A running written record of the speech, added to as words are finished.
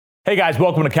Hey guys,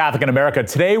 welcome to Catholic in America.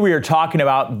 Today we are talking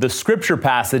about the scripture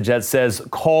passage that says,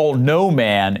 "Call no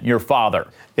man your father."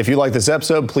 If you like this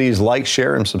episode, please like,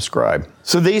 share, and subscribe.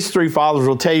 So these three fathers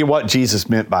will tell you what Jesus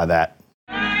meant by that.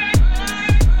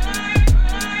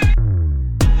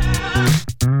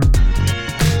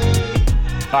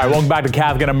 All right, welcome back to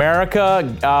Catholic in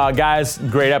America. Guys,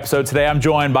 great episode today. I'm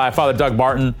joined by Father Doug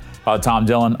Martin, Father Tom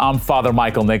Dillon. I'm Father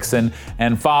Michael Nixon.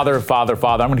 And Father.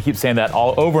 I'm going to keep saying that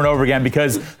all over and over again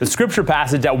because the scripture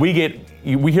passage that we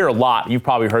hear a lot, you've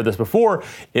probably heard this before,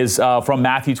 is from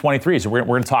Matthew 23. So we're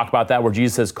going to talk about that where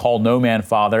Jesus says, "Call no man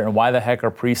father," and why the heck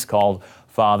are priests called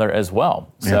father as well?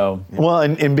 So, well,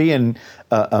 and being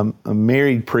a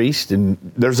married priest, and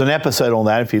there's an episode on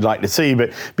that if you'd like to see,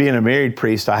 but being a married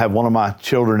priest, I have one of my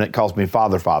children that calls me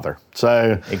father.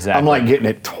 So exactly. I'm like getting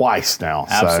it twice now.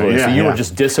 Absolutely. So you were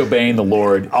just disobeying the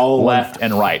Lord left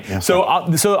and right. Yeah. So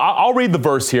I'll read the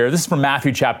verse here. This is from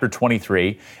Matthew chapter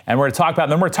 23, and we're going to talk about,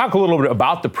 and then we're going to talk a little bit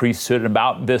about the priesthood and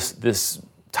about this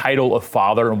title of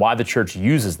father and why the church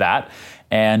uses that.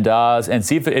 And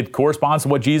see if it corresponds to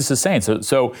what Jesus is saying.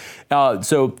 So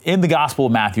in the Gospel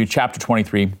of Matthew, chapter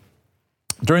 23,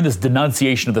 during this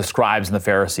denunciation of the scribes and the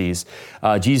Pharisees,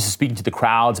 Jesus is speaking to the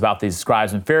crowds about these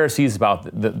scribes and Pharisees, about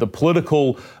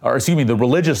the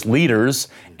religious leaders,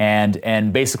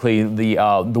 and basically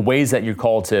the ways that you're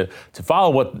called to follow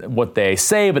what they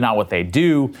say, but not what they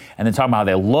do. And then talking about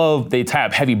how they tie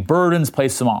up heavy burdens,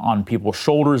 place them on people's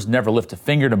shoulders, never lift a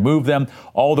finger to move them.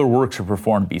 All their works are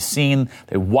performed to be seen.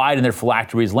 They widen their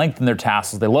phylacteries, lengthen their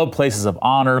tassels. They love places of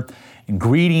honor and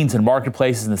greetings in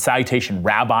marketplaces, and the salutation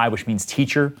rabbi, which means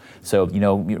teacher. So,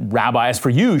 rabbi, as for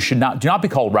you, do not be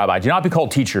called rabbi, do not be called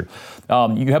teacher.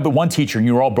 You have but one teacher, and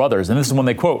you're all brothers. And this is when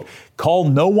they quote, "Call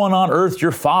no one on earth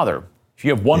your father. If you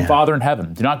have one Father in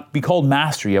heaven, do not be called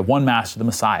master. You have one master, the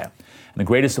Messiah. And the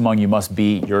greatest among you must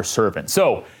be your servant."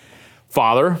 So,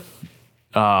 Father,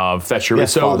 that's your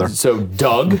Father. So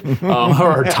Doug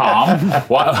or Tom,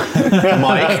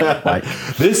 Mike.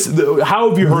 How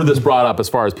have you heard this brought up as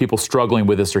far as people struggling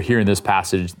with this or hearing this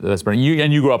passage?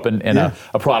 You grew up in a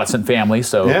Protestant family,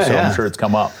 so I'm sure it's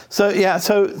come up. So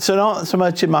not so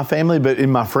much in my family, but in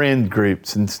my friend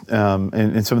groups and some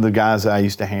of the guys that I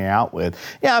used to hang out with.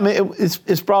 Yeah, I mean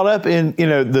it's brought up in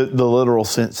the literal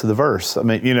sense of the verse. I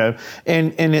mean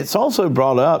and it's also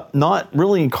brought up not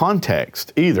really in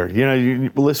context either.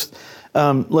 Let's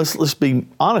be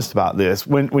honest about this.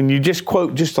 When you just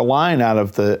quote just a line out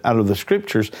of the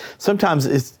scriptures, sometimes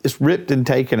it's ripped and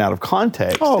taken out of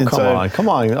context. Oh, come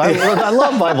on! I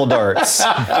love Bible darts.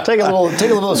 Take a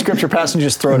little scripture passage and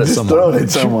just throw it at someone. Throw it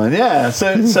at someone. Yeah.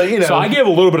 So I gave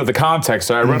a little bit of the context.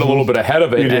 So I read a little bit ahead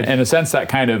of it, and in a sense that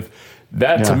kind of.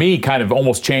 To me kind of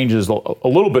almost changes a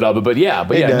little bit of it, but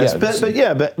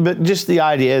just the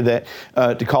idea that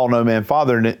to call no man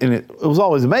father, and it was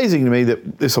always amazing to me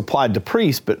that this applied to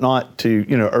priests, but not to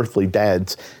earthly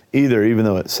dads either, even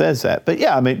though it says that. But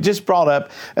just brought up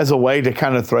as a way to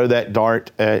kind of throw that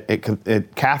dart at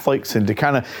Catholics, and to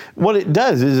kind of, what it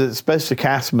does is it's supposed to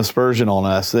cast some aspersion on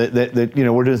us that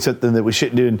we're doing something that we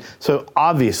shouldn't do. And so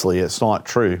obviously it's not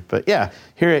true. But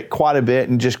hear it quite a bit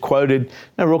and just quoted,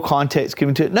 no real context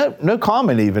given to it. No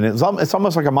comment even. It's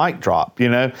almost like a mic drop,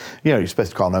 you're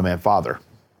supposed to call no man father,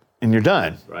 and you're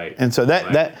done. Right. And so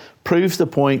that proves the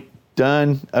point.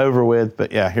 Done, over with,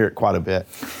 but hear it quite a bit.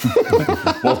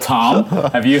 Well, Tom,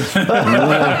 have you? Have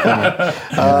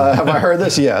I heard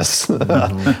this? Yes.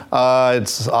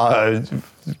 It's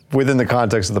within the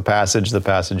context of the passage. The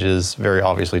passage is very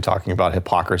obviously talking about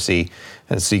hypocrisy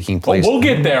and seeking place. We'll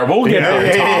get there.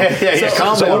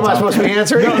 Tom. So what am I supposed to be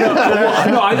answering?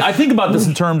 No, I think about this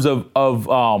in terms of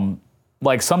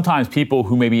like sometimes people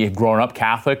who maybe have grown up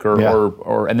Catholic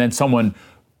or and then someone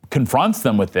confronts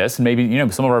them with this, and maybe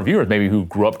some of our viewers maybe who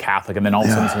grew up Catholic, and then all of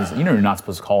a sudden says, you're not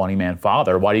supposed to call any man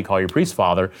father. Why do you call your priest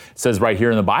father? It says right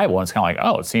here in the Bible, and it's kind of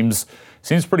like, it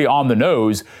seems pretty on the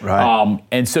nose. Right.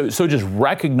 And so just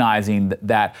recognizing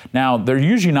that now they're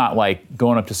usually not like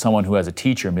going up to someone who has a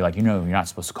teacher and be like, you're not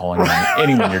supposed to call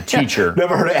anyone your teacher.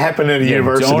 Never heard it happen at a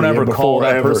university. Don't ever call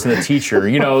that person a teacher.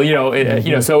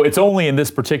 So it's only in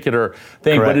this particular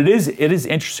thing. Correct. But it is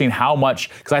interesting how much,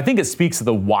 because I think it speaks to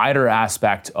the wider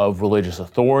aspect of religious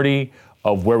authority,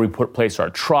 of where we place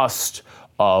our trust,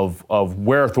 of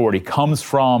where authority comes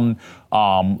from,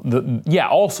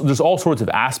 Also there's all sorts of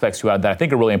aspects to it that I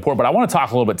think are really important. But I want to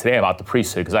talk a little bit today about the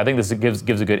priesthood, because I think this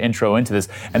gives a good intro into this,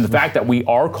 and the fact that we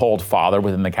are called Father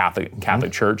within the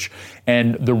Catholic Church,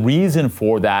 and the reason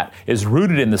for that is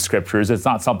rooted in the Scriptures. It's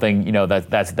not something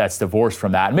that's divorced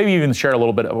from that. And maybe even share a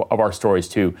little bit of our stories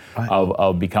too,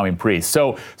 of becoming priests.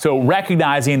 So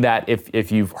recognizing that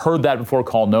if you've heard that before,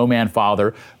 call no man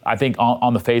Father, I think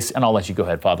on the face, and I'll let you go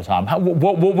ahead, Father Tom.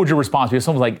 What would your response be if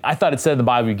someone's like, I thought it said in the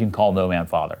Bible you can call no man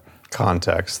Father? The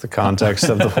context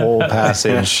of the whole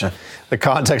passage. The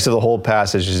context of the whole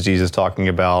passage is Jesus talking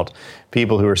about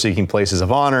people who are seeking places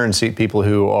of honor and people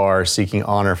who are seeking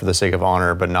honor for the sake of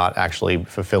honor, but not actually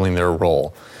fulfilling their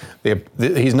role.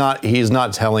 He's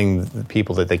not telling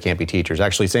people that they can't be teachers.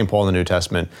 Actually, St. Paul in the New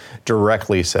Testament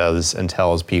directly says and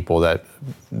tells people that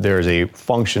there's a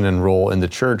function and role in the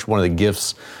church. One of the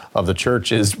gifts of the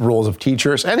church is roles of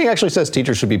teachers. And he actually says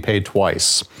teachers should be paid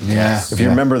twice. Yeah. If you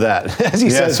remember that. As he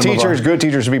says, good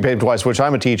teachers should be paid twice, which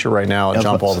I'm a teacher right now at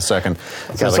John Paul II. So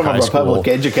some of our public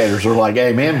educators are like,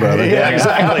 amen, brother. Yeah,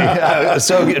 exactly.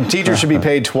 So teachers should be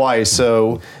paid twice.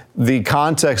 So the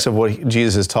context of what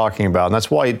Jesus is talking about, and that's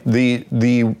why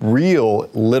the real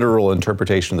literal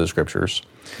interpretation of the Scriptures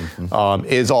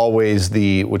is always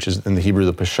which is in the Hebrew,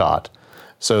 the Peshat.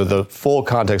 So the full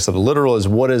context of the literal is,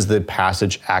 what is the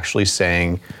passage actually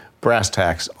saying, brass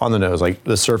tacks on the nose, like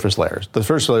the surface layers. The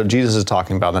first layer Jesus is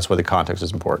talking about, and that's why the context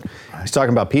is important. Right. He's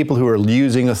talking about people who are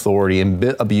using authority and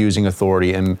abusing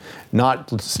authority and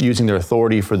not using their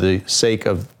authority for the sake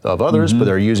of others, but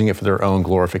they're using it for their own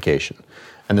glorification.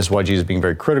 And this is why Jesus is being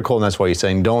very critical, and that's why he's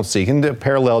saying don't seek. And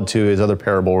parallel to his other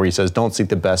parable where he says don't seek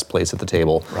the best place at the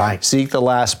table. Right. Seek the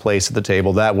last place at the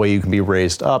table. That way you can be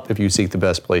raised up. If you seek the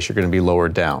best place, you're going to be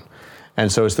lowered down. And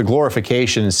so it's the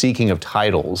glorification and seeking of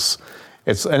titles.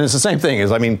 It's the same thing.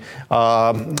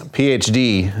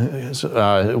 PhD.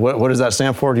 What does that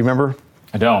stand for? Do you remember?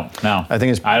 I don't. No. I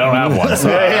think it's. I don't have one.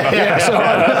 So.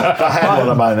 I have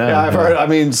one by now. Yeah, I've heard.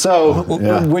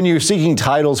 When you're seeking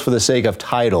titles for the sake of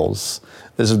titles,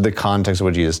 this is the context of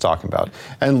what Jesus is talking about.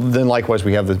 And then likewise,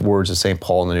 we have the words of St.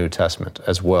 Paul in the New Testament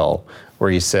as well,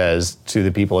 where he says to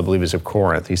the people, I believe it's of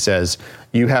Corinth, he says,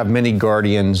 you have many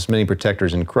guardians, many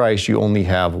protectors in Christ. You only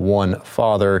have one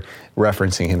Father,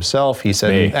 referencing himself. He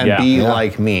said,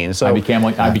 like me. And so I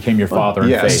became your father in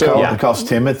faith. Because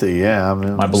Timothy,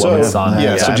 my beloved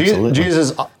son. So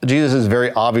Jesus is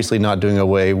very obviously not doing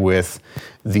away with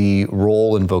the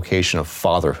role and vocation of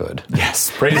fatherhood. Yes,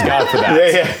 praise God for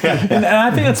that. And I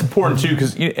think that's important too,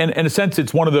 because in a sense,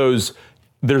 it's one of those.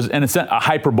 There's, in a sense, a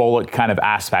hyperbolic kind of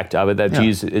aspect of it that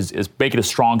Jesus is making a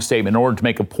strong statement in order to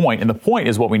make a point, and the point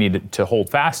is what we need to hold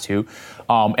fast to,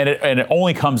 and it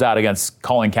only comes out against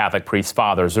calling Catholic priests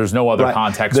fathers. There's no other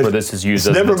context where this is used.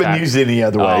 It's never been used any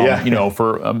other way.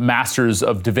 For masters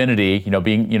of divinity,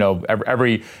 being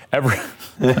every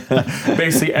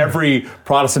basically every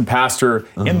Protestant pastor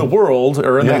in the world,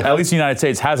 or at least the United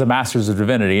States, has a master's of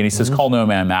divinity, and he says, "Call no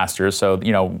man master." So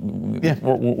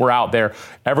we're out there.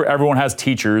 Everyone has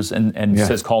teachers, and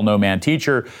says, "Call no man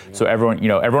teacher." So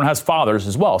everyone has fathers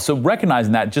as well. So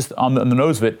recognizing that, just on the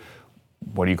nose of it,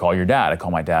 what do you call your dad? I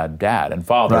call my dad Dad and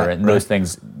Father, and those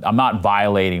things. I'm not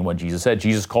violating what Jesus said.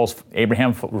 Jesus calls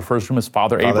Abraham, refers to him as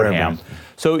Father Abraham.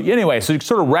 So anyway, so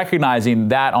sort of recognizing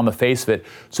that on the face of it.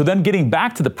 So then getting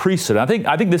back to the priesthood, I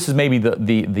think this is maybe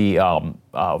the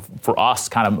for us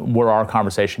kind of where our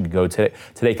conversation could go today,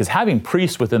 because having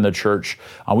priests within the church,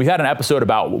 we've had an episode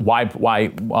about why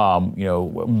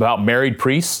about married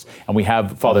priests, and we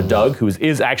have Father Doug, who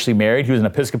is actually married. He was an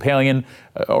Episcopalian,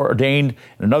 ordained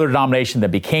in another denomination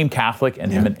that became Catholic,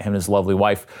 and him and his lovely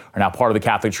wife are now part of the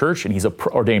Catholic Church, and he's an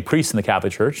ordained priest in the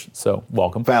Catholic Church. So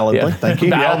welcome, validly, thank you,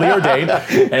 validly ordained.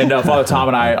 And Father Tom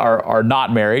and I are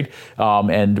not married,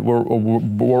 and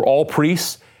we're all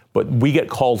priests. But we get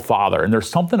called Father, and there's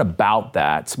something about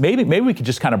that. Maybe we could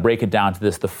just kind of break it down to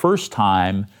this. The first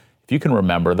time, if you can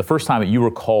remember, the first time that you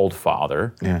were called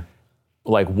Father,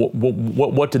 like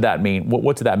what did that mean?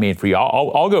 What did that mean for you?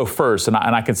 I'll go first, and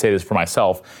I can say this for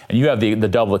myself. And you have the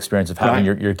double experience of having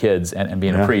your kids and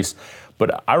being a priest.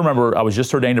 But I remember I was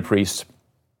just ordained a priest,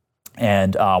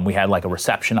 and we had like a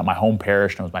reception at my home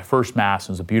parish, and it was my first Mass.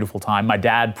 It was a beautiful time. My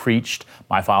dad preached,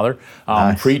 my father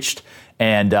preached.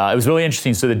 And it was really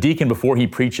interesting. So the deacon, before he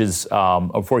preaches,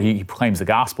 before he proclaims the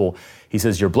gospel, he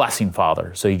says, "Your blessing,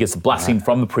 Father." So he gets the blessing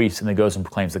from the priest and then goes and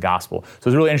proclaims the gospel. So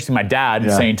it's really interesting. My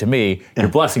dad saying to me, "Your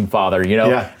blessing, Father,"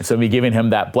 And so me giving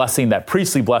him that blessing, that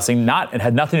priestly blessing. It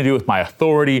had nothing to do with my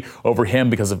authority over him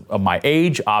because of my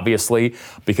age, obviously,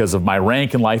 because of my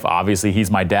rank in life. Obviously,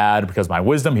 he's my dad. Because of my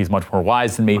wisdom, he's much more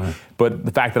wise than me. Right. But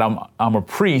the fact that I'm a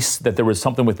priest, that there was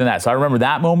something within that. So I remember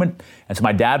that moment. And so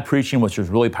my dad preaching, which was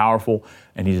really powerful,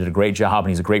 and he did a great job, and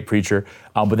he's a great preacher.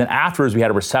 But then afterwards, we had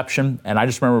a reception, and I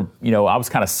just remember, I was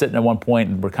kind of sitting at one point,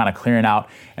 and we're kind of clearing out,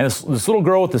 and this little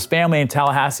girl with this family in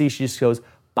Tallahassee, she just goes,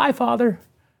 "Bye, Father."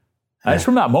 I just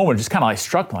remember that moment, just kind of like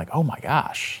struck me, like, oh my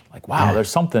gosh, like wow, there's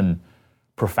something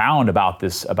profound about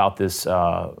this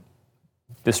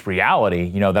this reality,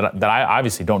 that I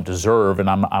obviously don't deserve, and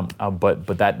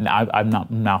but that I'm not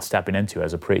now stepping into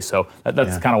as a priest. So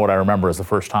that's kind of what I remember as the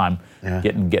first time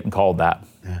getting called that.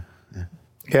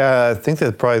 Yeah, I think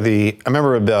that probably I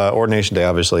remember ordination day,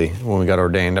 obviously, when we got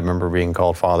ordained, I remember being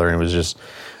called father, and it was just,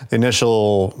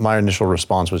 my initial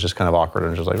response was just kind of awkward,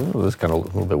 and just like, "Ooh, this is kind of a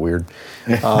little bit weird."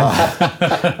 But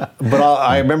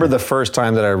I remember the first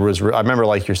time that I remember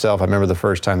like yourself, I remember the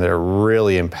first time that it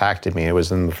really impacted me. It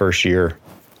was in the first year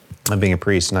of being a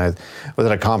priest, and I was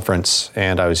at a conference,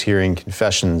 and I was hearing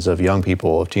confessions of young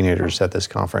people, of teenagers at this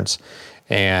conference,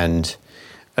 and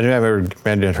I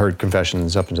hadn't heard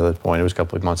confessions up until that point. It was a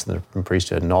couple of months in the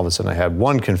priesthood, and all of a sudden I had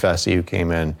one confessee who came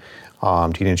in,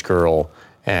 teenage girl,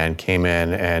 and came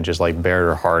in and just like bared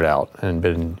her heart out. And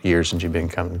it'd been years since she'd been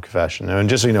coming to confession. And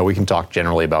just so you know, we can talk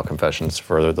generally about confessions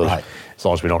further, as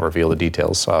long as we don't reveal the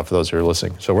details for those who are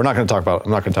listening. So I'm not going to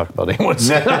talk about anyone's.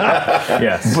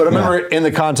 Yes. But I remember in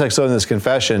the context of this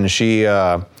confession, she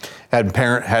had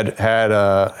parent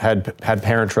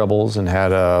troubles and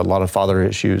had a lot of father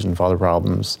issues and father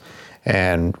problems,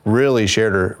 and really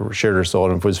shared her soul.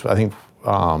 And was, I think,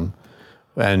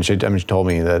 and she told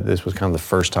me that this was kind of the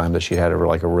first time that she had a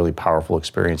really powerful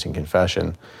experience in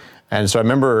confession. And so I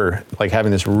remember like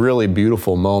having this really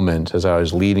beautiful moment as I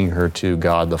was leading her to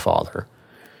God the Father,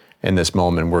 in this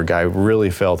moment where I really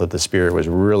felt that the Spirit was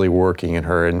really working in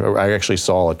her, and I actually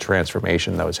saw a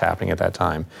transformation that was happening at that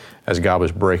time as God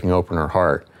was breaking open her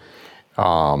heart.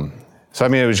 So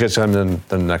it was just the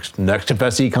next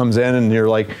confessee comes in, and you're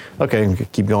like, okay,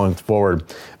 keep going forward.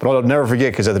 But I'll never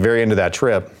forget, because at the very end of that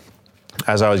trip,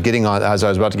 as I was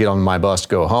about to get on my bus to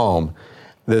go home,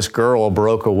 this girl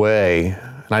broke away,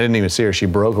 and I didn't even see her. She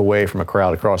broke away from a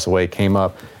crowd across the way, came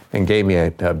up, and gave me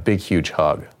a big, huge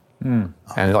hug. And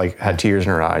had tears in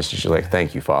her eyes. She's like,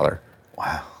 "Thank you, Father."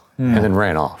 Wow. And then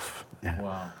ran off. Yeah.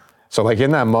 Wow. So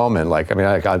in that moment,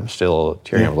 I'm still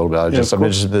tearing up a little bit.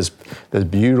 Just this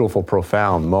beautiful,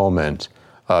 profound moment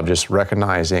of just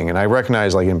recognizing, and I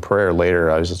recognized in prayer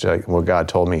later, I was just like, what God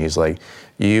told me, He's like,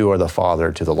 "You are the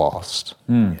Father to the lost."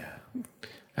 And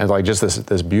just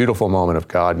this beautiful moment of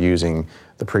God using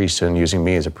the priest and using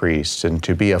me as a priest, and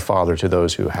to be a father to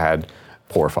those who had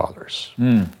poor fathers.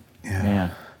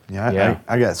 Yeah,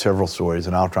 I got several stories,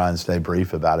 and I'll try and stay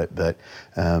brief about it. But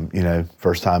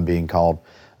first time being called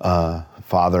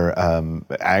father,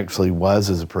 actually was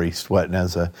as a priest, wasn't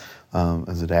as a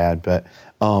dad. But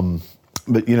I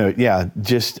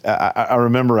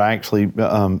remember actually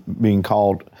being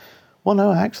called. Well,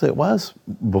 no, actually it was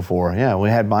before. Yeah, we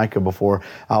had Micah before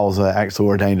I was actually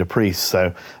ordained a priest.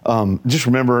 So just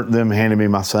remember them handing me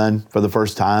my son for the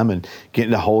first time and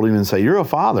getting to hold him and say, "You're a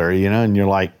father," and you're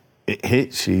like, it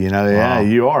hits you, yeah,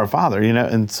 you are a father,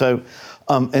 and so,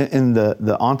 and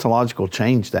the ontological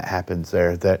change that happens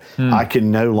there, that I can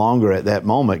no longer at that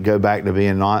moment go back to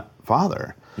being not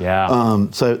father. Yeah.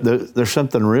 So there's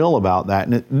something real about that,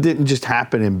 and it didn't just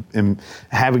happen in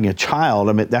having a child.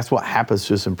 That's what happens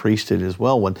to us in priesthood as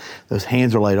well. When those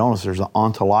hands are laid on us, there's an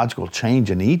ontological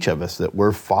change in each of us that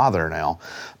we're father now.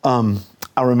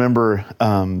 I remember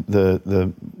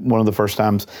the one of the first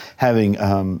times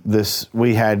having this.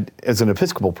 We had, as an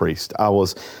Episcopal priest, I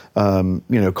was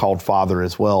called father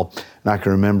as well, and I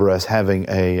can remember us having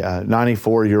a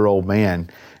 94-year-old man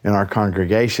in our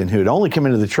congregation who had only come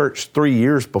into the church 3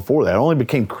 years before that, only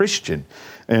became Christian,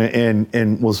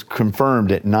 and was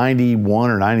confirmed at 91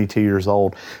 or 92 years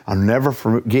old. I'll never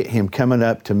forget him coming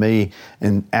up to me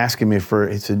and asking me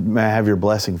he said, "May I have your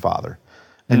blessing, Father?"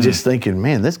 And just thinking,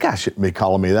 man, this guy shouldn't be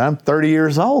calling me that. I'm 30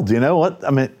 years old. You know what?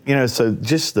 So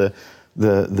just the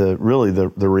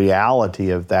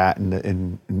reality of that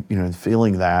and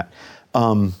feeling that.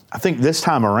 I think this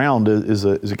time around as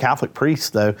a Catholic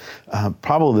priest, though,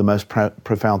 probably the most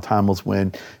profound time was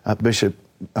when Bishop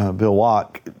Bill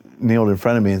Watt kneeled in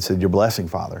front of me and said, "Your blessing,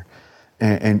 Father."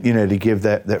 And you know, to give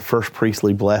that first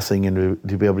priestly blessing and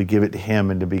to be able to give it to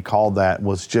him and to be called that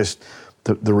was just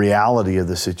the reality of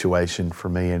the situation for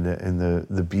me and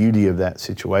the beauty of that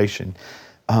situation.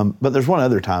 But there's one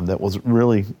other time that was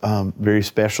really very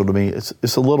special to me.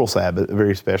 It's a little sad, but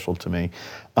very special to me.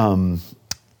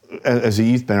 As a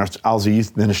youth minister, I was a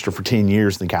youth minister for 10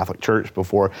 years in the Catholic Church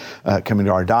before coming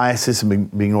to our diocese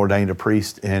and being ordained a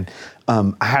priest. And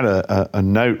I had a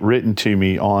note written to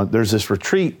me there's this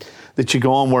retreat that you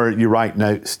go on where you write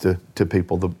notes to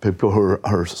people, the people who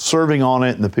are serving on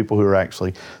it and the people who are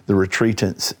actually the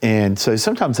retreatants. And so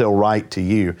sometimes they'll write to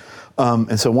you.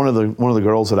 And so one of the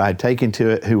girls that I had taken to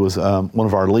it, who was one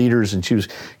of our leaders, and she was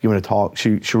giving a talk,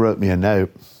 she wrote me a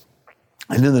note.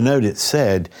 And in the note it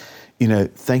said, you know,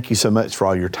 thank you so much for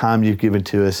all your time you've given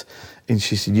to us. And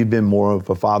she said, you've been more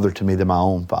of a father to me than my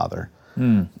own father.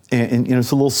 And you know,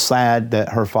 it's a little sad that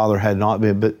her father had not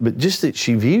been, but just that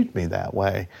she viewed me that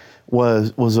way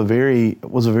was a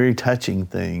very touching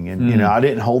thing. And you know, I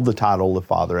didn't hold the title of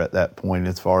father at that point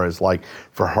as far as like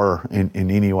for her in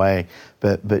any way,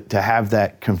 but to have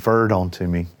that conferred onto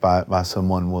me by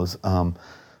someone was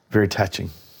very touching.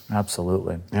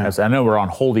 Absolutely. Yeah. I know we're on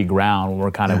holy ground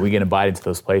when we get invited to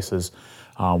those places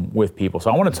with people.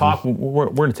 So I want to talk, we're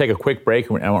going to take a quick break,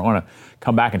 and I want to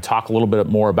come back and talk a little bit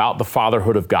more about the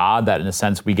fatherhood of God, that in a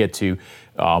sense we get to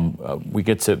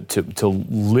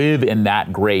live in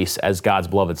that grace as God's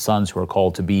beloved sons who are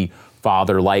called to be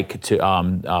father-like to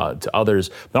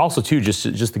others, but also too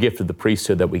just the gift of the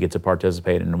priesthood that we get to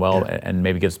participate in and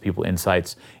maybe gives people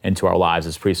insights into our lives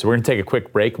as priests. So we're going to take a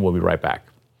quick break and we'll be right back.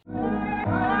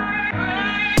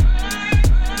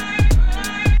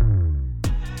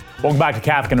 Welcome back to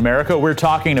Catholic in America. We're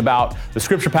talking about the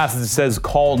scripture passage that says,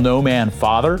 call no man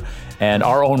father, and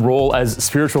our own role as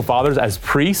spiritual fathers, as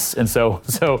priests. And so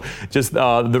just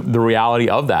the reality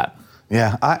of that.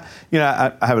 Yeah, I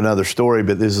have another story,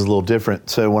 but this is a little different.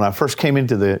 So when I first came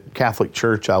into the Catholic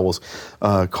Church, I was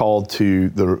called to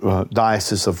the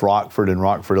Diocese of Rockford in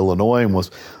Rockford, Illinois, and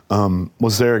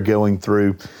was there going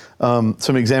through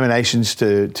some examinations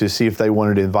to see if they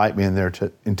wanted to invite me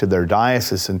into their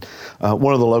diocese. And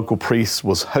one of the local priests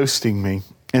was hosting me.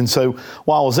 And so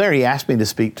while I was there, he asked me to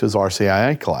speak to his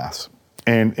RCIA class.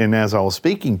 And as I was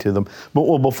speaking to them,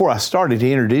 before I started,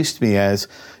 he introduced me as,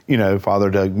 you know,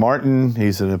 Father Doug Martin.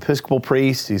 He's an Episcopal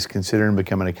priest. He's considering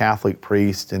becoming a Catholic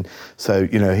priest. And so,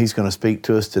 you know, he's going to speak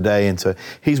to us today. And so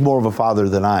he's more of a father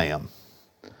than I am.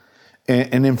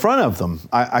 And in front of them,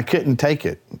 I couldn't take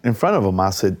it. In front of them, I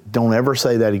said, don't ever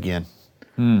say that again.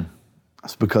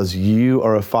 It's because you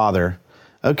are a father.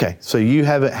 Okay, so you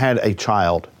haven't had a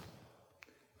child.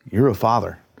 You're a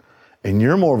father. And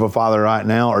you're more of a father right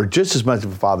now, or just as much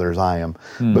of a father as I am,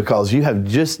 because you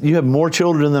have more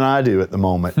children than I do at the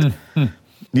moment.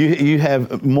 You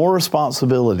have more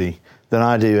responsibility than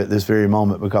I do at this very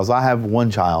moment, because I have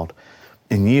one child,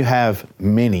 and you have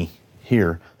many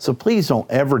here. So please don't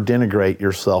ever denigrate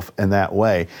yourself in that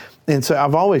way. And so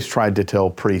I've always tried to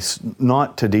tell priests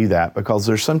not to do that, because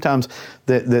there's sometimes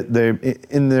that they're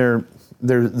in their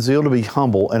zeal to be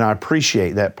humble, and I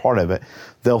appreciate that part of it.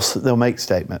 They'll make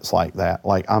statements like that,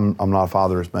 like I'm not a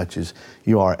father as much as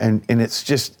you are, and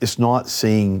it's not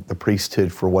seeing the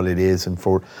priesthood for what it is, and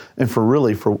for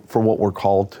what we're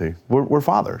called to. We're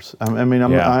fathers. I mean,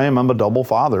 I'm a double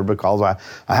father, because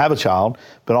I have a child,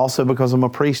 but also because I'm a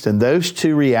priest, and those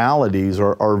two realities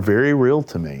are very real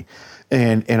to me,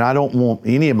 and I don't want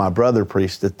any of my brother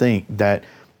priests to think that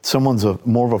someone's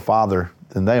more of a father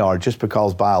than they are, just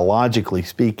because biologically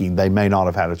speaking, they may not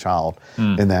have had a child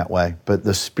in that way. But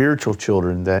the spiritual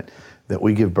children that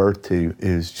we give birth to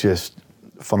is just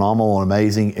phenomenal and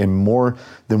amazing, and more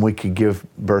than we could give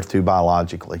birth to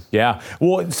biologically. Yeah.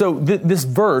 Well, so this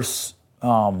verse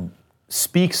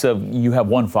speaks of you have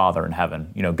one Father in heaven,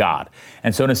 you know, God.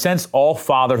 And so in a sense, all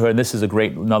fatherhood, and this is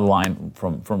another line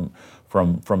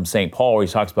from St. Paul, where he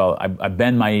talks about, I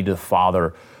bend my knee to the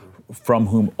Father, from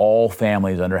whom all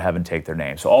families under heaven take their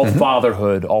name. So all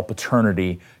fatherhood, all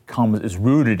paternity is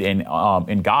rooted in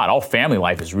God. All family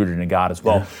life is rooted in God as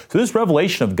well. Yeah. So this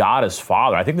revelation of God as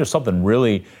Father, I think there's something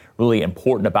really, really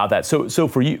important about that. So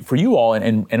for you all,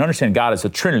 and understand God as a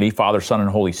Trinity, Father, Son, and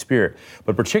Holy Spirit,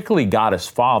 but particularly God as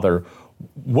Father,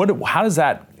 how does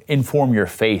that inform your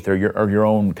faith or your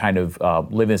own kind of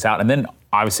living this out? And then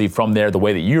obviously from there, the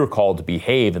way that you're called to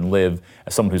behave and live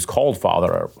as someone who's called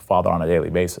Father on a daily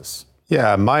basis.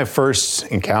 Yeah, my first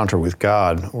encounter with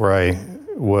God, where I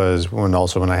was when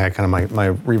I had kind of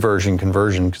my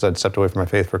conversion, because I'd stepped away from my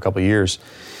faith for a couple of years.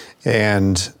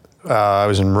 And I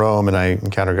was in Rome, and I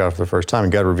encountered God for the first time,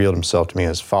 and God revealed himself to me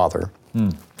as Father.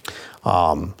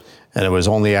 And it was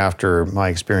only after my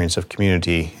experience of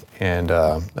community and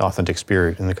authentic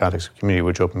spirit in the context of community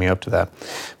which opened me up to that.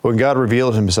 But when God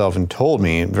revealed himself and told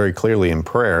me very clearly in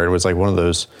prayer, it was like one of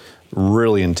those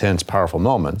really intense, powerful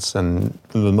moments. And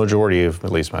the majority of,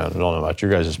 at least I don't know about your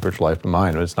guys' spiritual life, but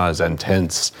mine, it's not as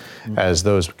intense as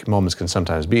those moments can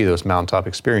sometimes be, those mountaintop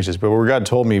experiences. But where God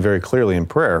told me very clearly in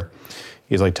prayer,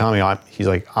 he's like, Tommy,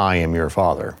 I am your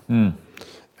father. And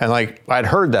like, I'd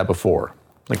heard that before.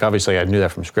 Like, obviously, I knew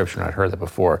that from Scripture, and I'd heard that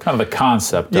before. Kind of the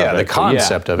concept of it. Yeah, the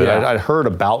concept of it. Yeah. I'd heard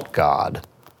about God,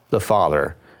 the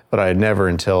Father, but I had never,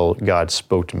 until God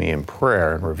spoke to me in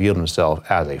prayer and revealed himself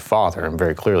as a father and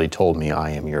very clearly told me, I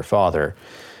am your father.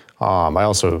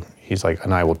 He's like,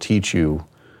 and I will teach you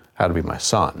how to be my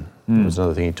son. That was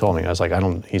another thing he told me. I was like,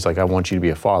 he's like, I want you to be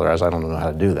a father. I don't know how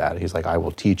to do that. He's like, I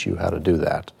will teach you how to do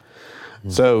that.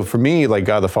 So for me, like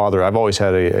God the Father, I've always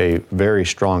had a very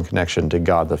strong connection to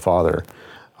God the Father.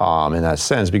 In that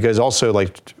sense, because also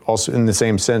in the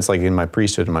same sense, like in my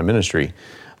priesthood and my ministry,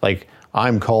 like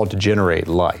I'm called to generate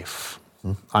life.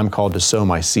 I'm called to sow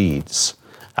my seeds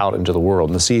out into the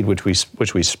world, and the seed which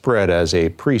we spread as a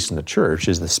priest in the church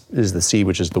is the seed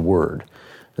which is the word.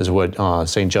 This is what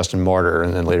Saint Justin Martyr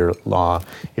and then later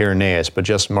Irenaeus, but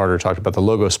Justin Martyr talked about the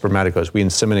logos spermaticos. We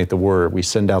inseminate the word. We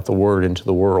send out the word into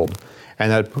the world. And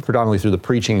that predominantly through the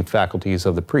preaching faculties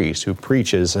of the priest who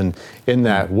preaches, and in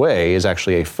that way is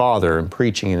actually a father in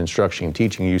preaching and instruction and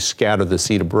teaching. You scatter the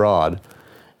seed abroad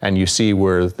and you see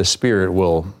where the Spirit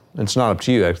will, it's not up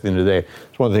to you at the end of the day.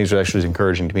 It's one of the things that actually is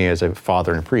encouraging to me as a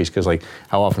father and a priest, because like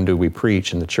how often do we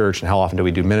preach in the church and how often do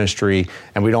we do ministry,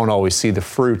 and we don't always see the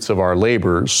fruits of our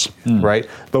labors, right?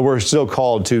 But we're still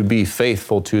called to be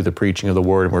faithful to the preaching of the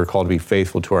word, and we're called to be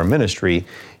faithful to our ministry,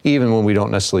 even when we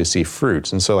don't necessarily see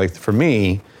fruits. And so like for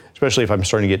me, especially if I'm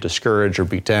starting to get discouraged or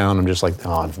beat down, I'm just like,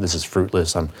 oh, this is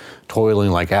fruitless. I'm toiling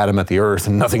like Adam at the earth,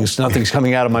 and nothing's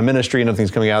coming out of my ministry,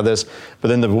 nothing's coming out of this. But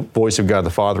then the voice of God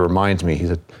the Father reminds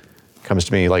me, comes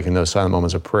to me like in those silent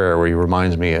moments of prayer where he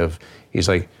reminds me of, he's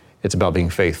like, it's about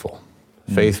being faithful.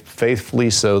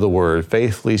 Faithfully sow the word,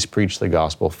 faithfully preach the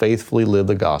gospel, faithfully live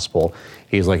the gospel.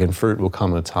 He's like, and fruit will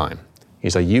come in time.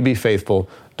 He's like, you be faithful,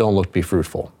 don't look to be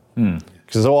fruitful.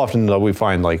 Because so often we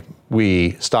find like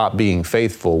we stop being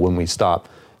faithful when we stop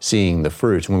seeing the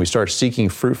fruits. When we start seeking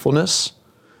fruitfulness,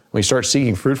 we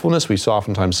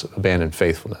oftentimes abandon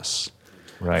faithfulness.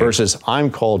 Right. Versus I'm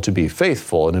called to be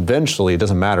faithful, and eventually it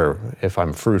doesn't matter if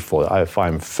I'm fruitful. If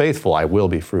I'm faithful, I will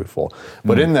be fruitful.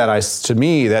 But in that, to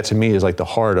me is like the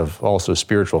heart of also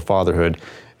spiritual fatherhood.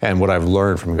 And what I've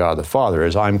learned from God the Father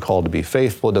is I'm called to be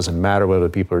faithful. It doesn't matter what other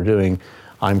people are doing.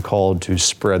 I'm called to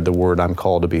spread the word. I'm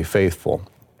called to be faithful.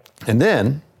 And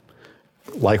then,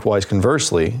 likewise,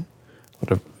 conversely,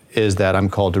 is that I'm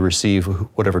called to receive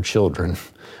whatever children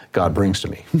God brings to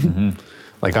me.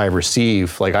 Like I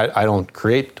receive, like I don't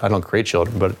create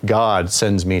children, but God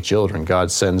sends me children. God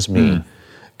sends me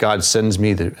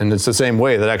and it's the same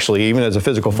way that actually, even as a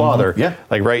physical father,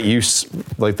 like, right,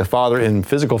 like the father in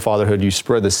physical fatherhood, you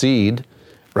spread the seed,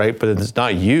 right? But it's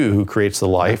not you who creates the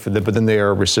life, but then they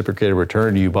are reciprocated,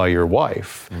 returned to you by your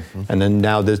wife. And then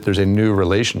now there's a new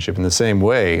relationship in the same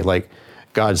way, like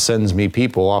God sends me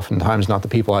people, oftentimes not the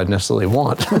people I'd necessarily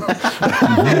want.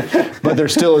 But there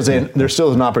still is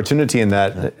an opportunity in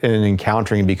that, in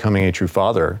encountering and becoming a true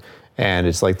father. And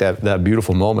it's like that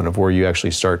beautiful moment of where you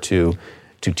actually start to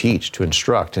teach, to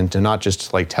instruct, and to not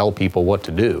just like tell people what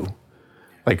to do.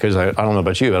 Like, because I don't know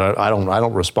about you, but I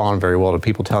don't respond very well to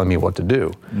people telling me what to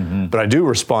do. But I do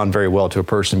respond very well to a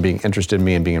person being interested in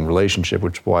me and being in relationship,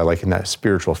 which is why, like in that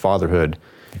spiritual fatherhood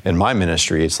in my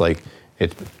ministry, it's like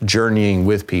it's journeying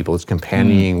with people, it's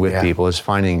companioning with people, it's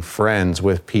finding friends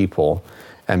with people,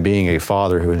 and being a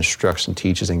father who instructs and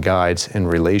teaches and guides in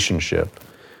relationship.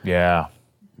 Yeah.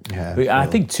 I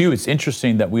think too, it's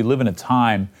interesting that we live in a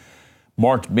time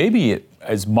marked maybe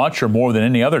as much or more than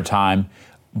any other time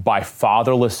by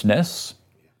fatherlessness,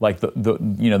 like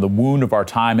the wound of our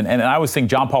time. And I always think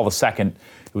John Paul II,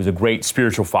 who was a great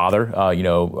spiritual father,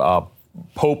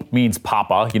 Pope means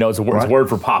Papa, it's a word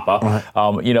for Papa.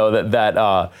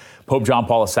 Pope John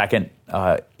Paul II,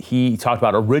 he talked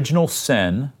about original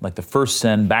sin, like the first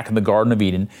sin back in the Garden of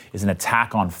Eden, is an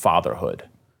attack on fatherhood.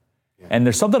 And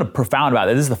there's something profound about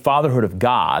it. This is the fatherhood of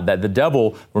God, that the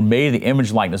devil, we're made in the image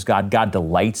and likeness of God. God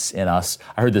delights in us.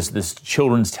 I heard this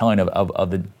children's telling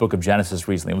of the book of Genesis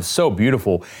recently. It was so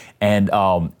beautiful. And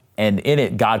in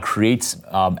it, God creates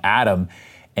Adam,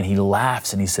 and he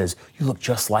laughs and he says, "You look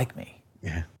just like me."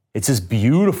 Yeah. It's this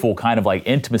beautiful kind of like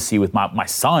intimacy with my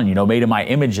son, made in my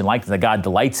image and likeness, that God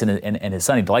delights in his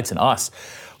son. He delights in us.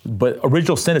 But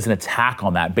original sin is an attack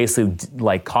on that, basically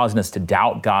like causing us to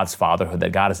doubt God's fatherhood,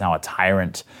 that God is now a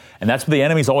tyrant. And that's what the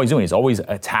enemy's always doing. He's always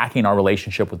attacking our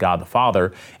relationship with God the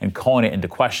Father and calling it into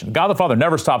question. God the Father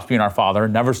never stops being our Father,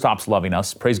 never stops loving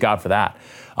us. Praise God for that.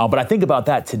 But I think about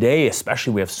that today,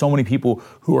 especially we have so many people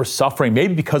who are suffering,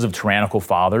 maybe because of tyrannical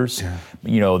fathers,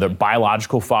 their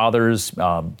biological fathers,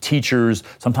 teachers,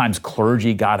 sometimes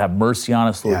clergy. God have mercy on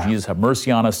us, Lord Jesus have mercy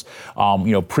on us.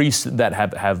 Priests that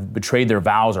have betrayed their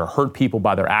vows or hurt people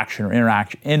by their action or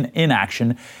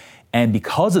inaction. And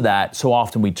because of that, so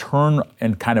often we turn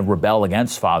and kind of rebel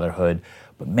against fatherhood.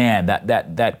 But man,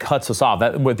 that cuts us off.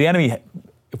 With the enemy,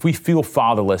 if we feel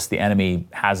fatherless, the enemy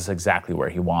has us exactly where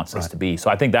he wants us to be. So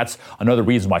I think that's another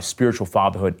reason why spiritual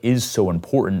fatherhood is so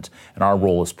important, and our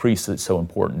role as priests is so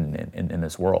important in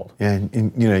this world. Yeah,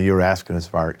 and you were asking us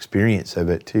of our experience of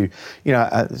it too.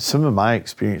 Some of my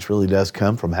experience really does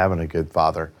come from having a good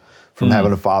father, from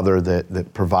having a father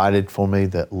that provided for me,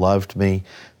 that loved me,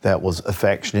 that was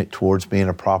affectionate towards me in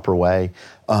a proper way.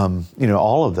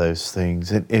 All of those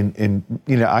things. And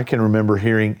I can remember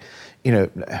hearing,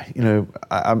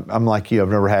 I'm like you. I've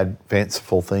never had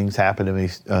fanciful things happen to me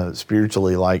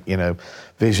spiritually, like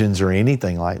visions or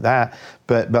anything like that.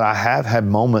 But I have had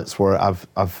moments where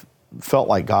I've felt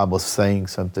like God was saying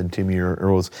something to me,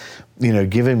 or was,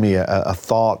 giving me a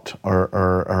thought or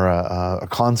a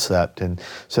concept. And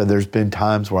so there's been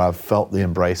times where I've felt the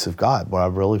embrace of God, where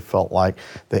I've really felt like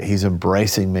that He's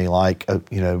embracing me, like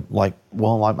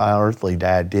my earthly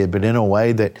dad did, but in a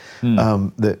way that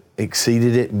that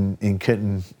exceeded it and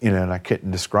couldn't, and I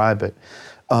couldn't describe it.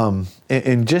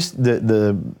 And just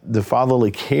the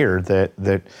fatherly care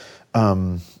that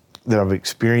I've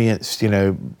experienced,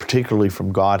 particularly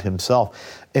from God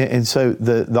Himself. And so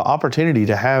the opportunity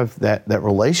to have that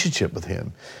relationship with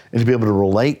Him and to be able to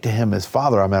relate to Him as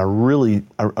Father, I mean,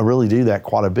 I really do that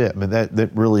quite a bit. I mean, that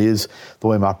really is the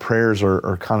way my prayers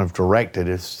are kind of directed,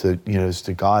 is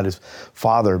to God as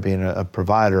Father, being a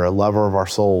provider, a lover of our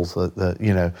souls,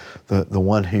 the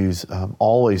one who's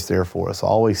always there for us,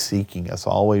 always seeking us,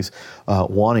 always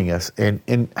wanting us,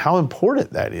 and how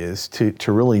important that is to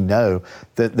really know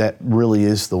that really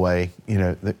is the way,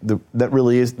 that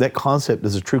really is, that concept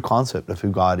is a true concept of who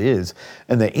God is,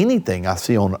 and that anything I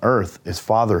see on earth is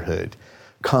fatherhood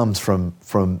comes from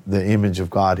the image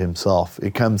of God Himself.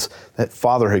 That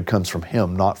fatherhood comes from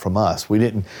Him, not from us. We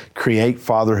didn't create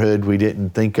fatherhood. We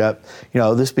didn't think up,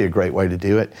 this would be a great way to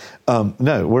do it.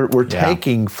 No, we're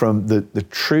taking from the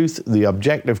truth, the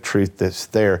objective truth that's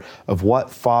there of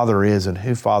what Father is and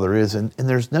who Father is. And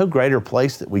there's no greater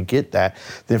place that we get that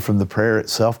than from the prayer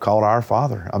itself called Our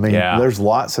Father. I mean, there's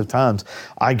lots of times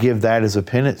I give that as a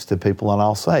penance to people, and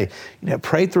I'll say,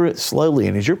 pray through it slowly.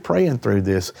 And as you're praying through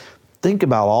this, think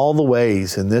about all the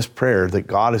ways in this prayer that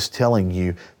God is telling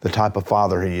you the type of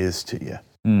Father He is to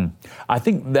you. I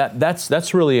think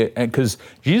that's really, because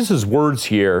Jesus' words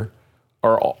here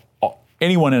are,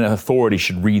 anyone in authority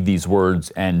should read these words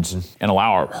and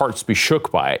allow our hearts to be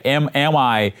shook by it. Am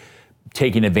I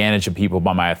taking advantage of people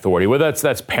by my authority? Whether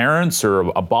that's parents or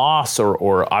a boss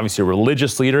or obviously a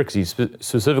religious leader, because he's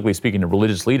specifically speaking to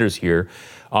religious leaders here,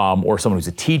 or someone who's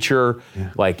a teacher.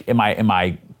 Like, am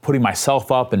I putting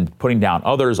myself up and putting down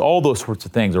others? All those sorts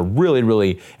of things are really,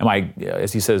 really, am I,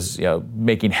 as he says,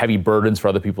 making heavy burdens for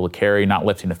other people to carry, not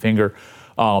lifting a finger.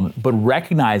 But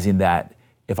recognizing that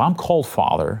if I'm called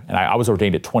Father, and I was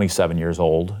ordained at 27 years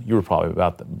old, you were probably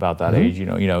about that age,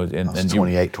 and I was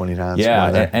 28, 29.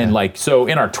 And like, so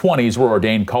in our 20s, we're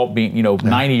ordained, being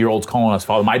 90-year-olds calling us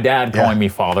Father. My dad calling me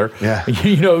Father.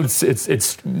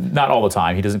 It's not all the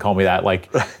time. He doesn't call me that, like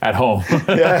at home.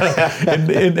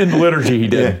 in the liturgy, he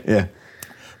did.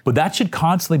 But that should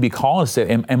constantly be calling us.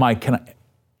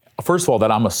 First of all,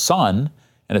 that I'm a son.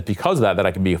 And it's because of that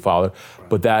I can be a father,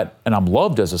 and I'm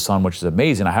loved as a son, which is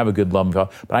amazing. I have a good love of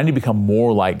God, but I need to become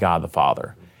more like God the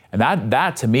Father. And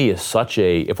that to me is such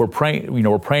if we're praying,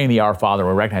 we're praying the Our Father,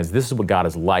 and we recognize this is what God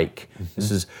is like.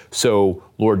 This is, so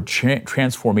Lord,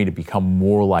 transform me to become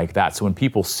more like that. So when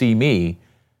people see me,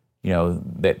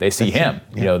 they see Him.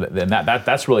 Then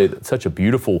that's really such a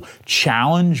beautiful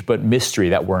challenge, but mystery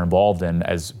that we're involved in,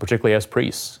 particularly as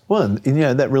priests. Well,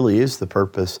 and that really is the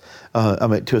purpose.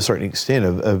 To a certain extent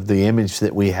of the image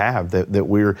that we have, that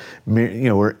we're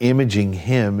imaging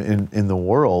Him in the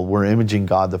world. We're imaging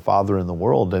God the Father in the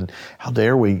world, and how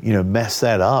dare we mess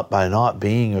that up by not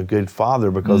being a good father?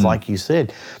 Because like you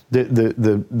said,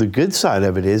 the good side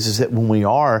of it is that when we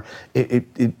are,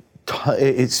 it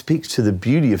it speaks to the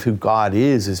beauty of who God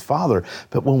is as Father.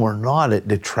 But when we're not, it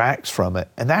detracts from it,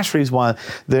 and that's the reason why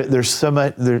there's so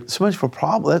much of a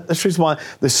problem. That's the reason why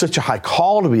there's such a high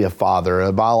call to be a father,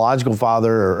 a biological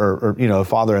father, or a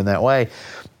father in that way.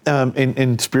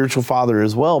 And spiritual father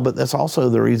as well, but that's also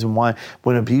the reason why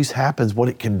when abuse happens, what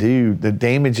it can do, the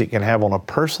damage it can have on a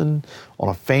person, on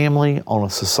a family, on a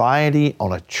society,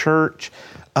 on a church.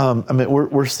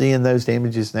 We're seeing those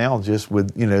damages now just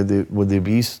with the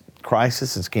abuse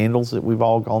crisis and scandals that we've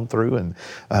all gone through, and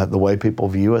the way people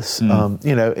view us.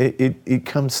 It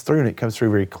comes through, and it comes through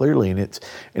very clearly, and it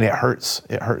hurts.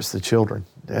 It hurts the children.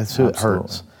 That's who it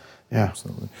hurts. Yeah,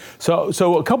 absolutely.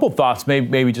 So a couple of thoughts,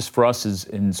 maybe just for us, is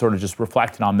in sort of just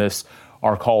reflecting on this,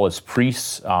 our call as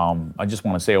priests. I just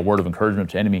want to say a word of encouragement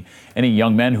to any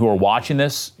young men who are watching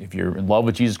this. If you're in love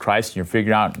with Jesus Christ and you're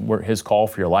figuring out His call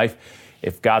for your life,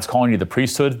 if God's calling you to the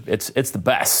priesthood, it's the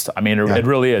best. I mean, it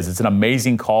really is. It's an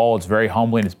amazing call. It's very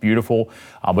humbling. It's beautiful.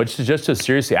 But just to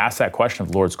seriously ask that question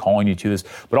if the Lord's calling you to this,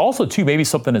 but also too, maybe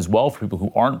something as well for people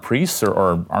who aren't priests or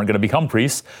aren't going to become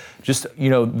priests. Just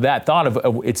that thought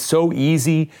of it's so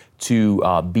easy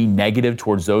to be negative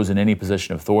towards those in any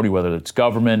position of authority, whether it's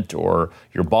government or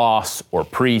your boss or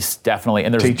priests, definitely.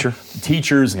 And there's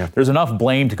teachers. Yeah. There's enough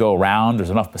blame to go around. There's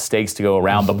enough mistakes to go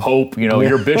around. The Pope,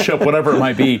 your bishop, whatever it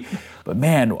might be. But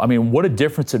man, I mean, what a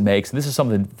difference it makes. And this is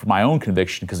something for my own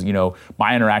conviction, because,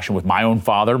 my interaction with my own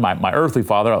father, my earthly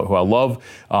father, who I love,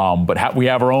 but we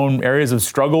have our own areas of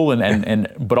struggle,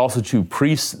 but also to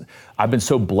priests. I've been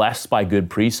so blessed by good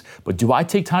priests, but do I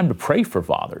take time to pray for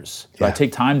fathers? Do I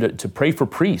take time to pray for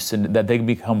priests and that they can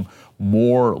become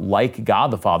more like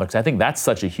God the Father? Because I think that's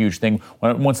such a huge thing.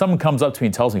 When someone comes up to me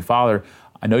and tells me, Father,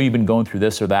 I know you've been going through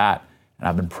this or that, and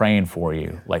I've been praying for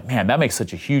you. Like, man, that makes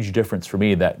such a huge difference for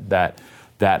me that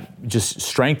just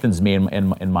strengthens me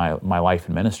in my life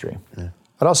and ministry. Yeah.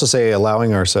 I'd also say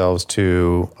allowing ourselves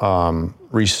to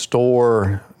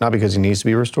restore, not because He needs to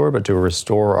be restored, but to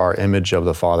restore our image of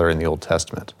the Father in the Old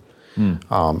Testament.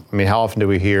 How often do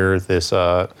we hear this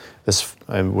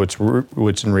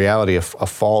which in reality a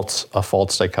false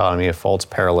dichotomy, a false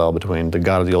parallel between the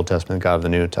God of the Old Testament and God of the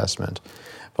New Testament?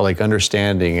 But like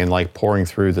understanding and like pouring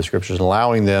through the Scriptures and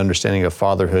allowing the understanding of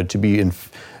fatherhood to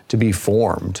be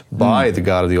formed by the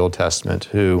God of the Old Testament,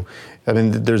 who,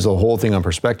 there's a whole thing on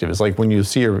perspective. It's like when you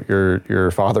see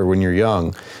your father when you're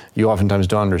young, you oftentimes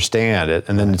don't understand it.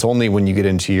 And then it's only when you get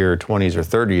into your 20s or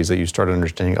 30s that you start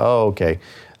understanding, oh, okay,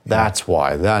 that's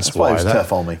why it's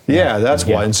tough on me. Yeah, that's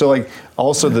why. And so like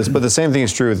also but the same thing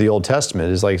is true with the Old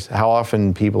Testament, is like how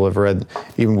often people have read,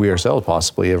 even we ourselves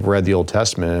possibly have read the Old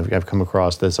Testament and have come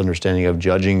across this understanding of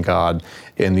judging God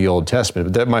in the Old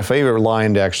Testament. But my favorite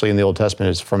line actually in the Old Testament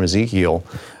is from Ezekiel,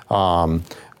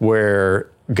 where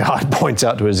God points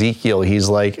out to Ezekiel, He's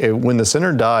like, when the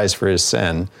sinner dies for his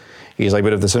sin, He's like,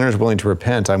 but if the sinner is willing to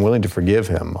repent, I'm willing to forgive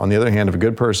him. On the other hand, if a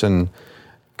good person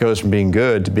goes from being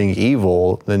good to being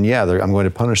evil, then I'm going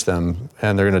to punish them,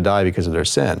 and they're going to die because of their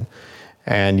sin.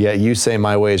 And yet you say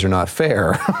my ways are not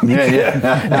fair.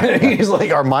 He's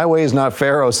like, are my ways not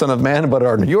fair, O Son of Man, but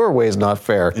are your ways not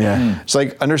fair? Yeah. It's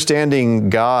like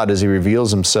understanding God as He reveals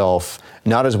Himself,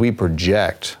 not as we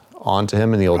project onto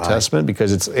Him in the Old Testament,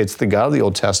 because it's the God of the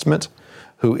Old Testament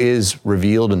who is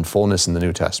revealed in fullness in the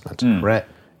New Testament. Right.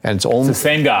 And it's the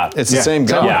same God. It's the same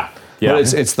God. Yeah. Yeah.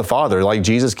 But it's the Father. Like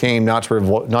Jesus came not to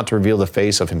reveal the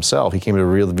face of Himself. He came to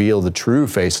reveal the true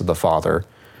face of the Father.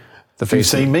 If you've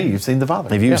seen me, you've seen the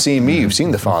Father. If you've seen me, you've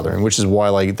seen the Father. And which is why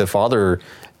like the Father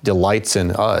delights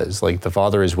in us. Like the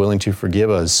Father is willing to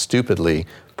forgive us stupidly,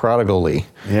 prodigally,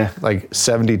 like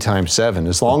 70 times 7.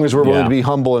 As long as we're willing to be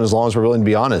humble and as long as we're willing to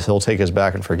be honest, He'll take us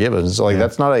back and forgive us. And so like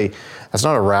that's not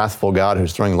a wrathful God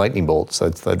who's throwing lightning bolts.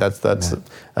 That's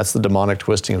the demonic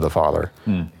twisting of the Father.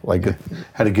 Like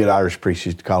had a good Irish priest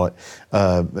used to call it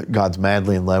God's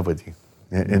madly in love with you.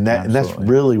 And that's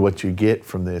really what you get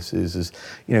from this is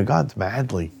God's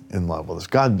madly in love with us.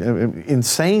 God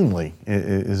insanely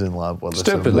is in love with us.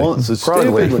 Stupidly.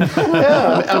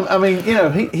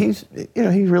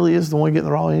 He really is the one getting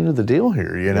the raw end of the deal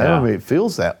here. It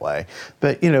feels that way.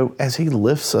 But as He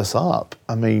lifts us up,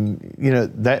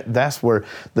 that's where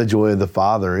the joy of the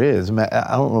Father is.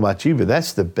 I don't know about you, but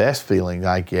that's the best feeling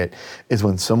I get is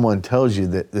when someone tells you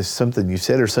that there's something you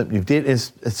said or something you did, and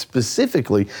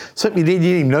specifically something you didn't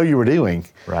even know you were doing.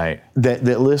 Right.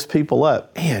 That lifts people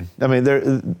up. Man,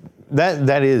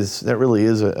 that really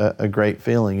is a great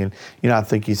feeling. And I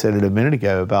think you said it a minute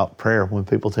ago about prayer. When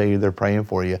people tell you they're praying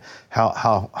for you,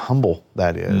 how humble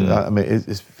that is.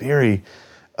 It's very,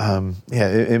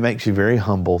 it makes you very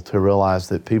humble to realize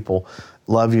that people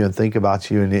love you and think about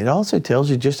you. And it also tells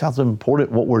you just how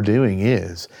important what we're doing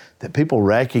is, that people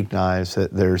recognize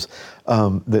that there's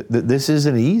that this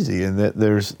isn't easy, and that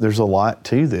there's a lot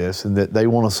to this, and that they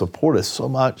want to support us so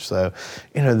much so,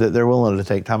 that they're willing to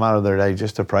take time out of their day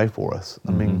just to pray for us.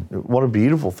 I mean, what a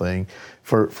beautiful thing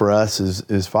for us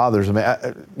as fathers. I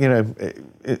mean,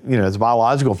 as a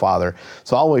biological father,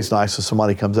 it's always nice if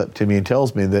somebody comes up to me and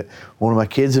tells me that one of my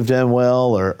kids have done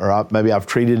well, or maybe I've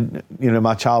treated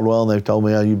my child well, and they've told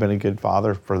me, "Oh, you've been a good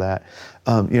father for that."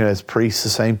 As priests, the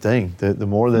same thing. The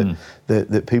more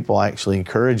that people actually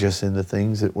encourage us in the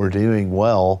things that we're doing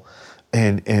well,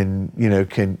 and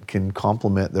can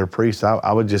compliment their priests.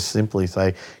 I would just simply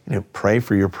say, pray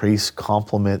for your priests,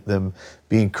 compliment them,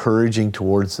 be encouraging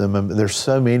towards them. And there's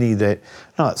so many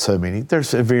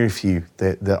there's very few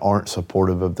that aren't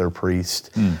supportive of their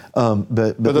priest.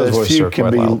 But those few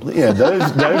can be, those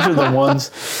are the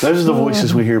ones, those are the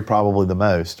voices we hear probably the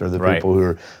most, are the people who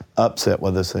are upset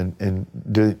with us and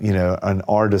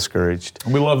are discouraged.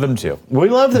 We love them too. We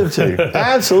love them too.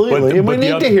 Absolutely. And we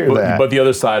need to hear that. But the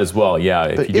other side as well. Yeah.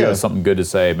 If you do have something good to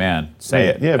say, man, say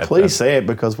it. Yeah, please say it,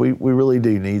 because we really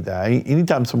do need that.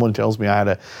 Anytime someone tells me I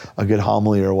had a good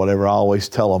homily or whatever, I always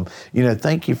tell them,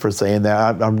 thank you for saying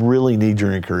that. I really need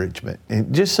your encouragement.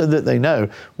 And just so that they know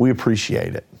we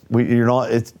appreciate it.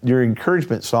 Your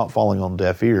encouragement's not falling on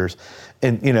deaf ears.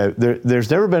 And, there's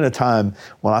never been a time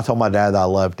when I told my dad that I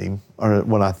loved him, or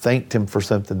when I thanked him for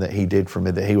something that he did for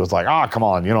me, that he was like, come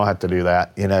on, you don't have to do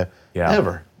that,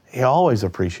 Never. He always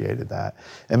appreciated that.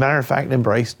 As a matter of fact,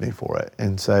 embraced me for it.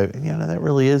 And so, that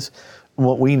really is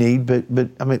what we need, but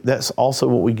I mean, that's also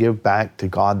what we give back to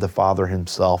God the Father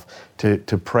himself, to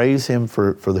praise him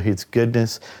for his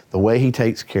goodness, the way he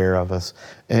takes care of us,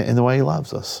 and the way he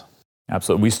loves us.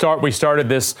 Absolutely. We started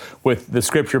this with the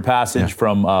scripture passage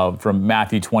from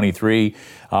Matthew 23,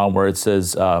 where it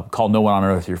says, "Call no one on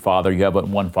earth your father. You have but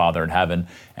one Father in heaven."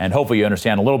 And hopefully you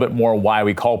understand a little bit more why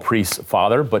we call priests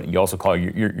father, but you also call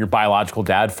your biological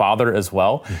dad father as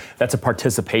well. That's a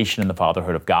participation in the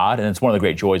fatherhood of God, and it's one of the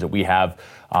great joys that we have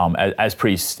as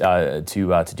priests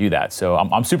to do that. So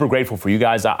I'm super grateful for you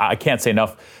guys. I can't say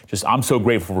enough. I'm so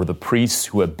grateful for the priests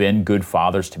who have been good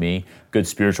fathers to me, good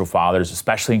spiritual fathers,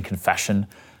 especially in confession.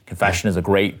 Confession is a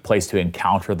great place to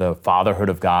encounter the fatherhood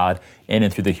of God in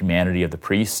and through the humanity of the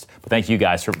priest. But thank you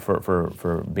guys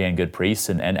for being good priests,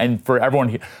 and for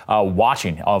everyone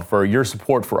watching, for your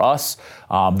support for us.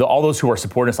 All those who are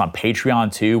supporting us on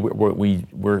Patreon too,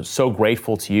 we're so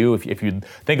grateful to you. If you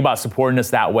think about supporting us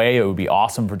that way, it would be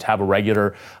awesome to have a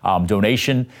regular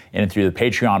donation in and through the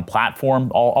Patreon platform.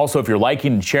 Also, if you're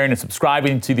liking and sharing and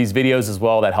subscribing to these videos as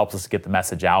well, that helps us get the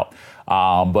message out.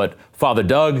 But Father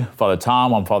Doug, Father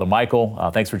Tom, I'm Father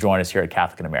Michael. Thanks for joining us here at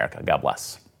Catholic in America. God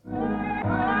bless.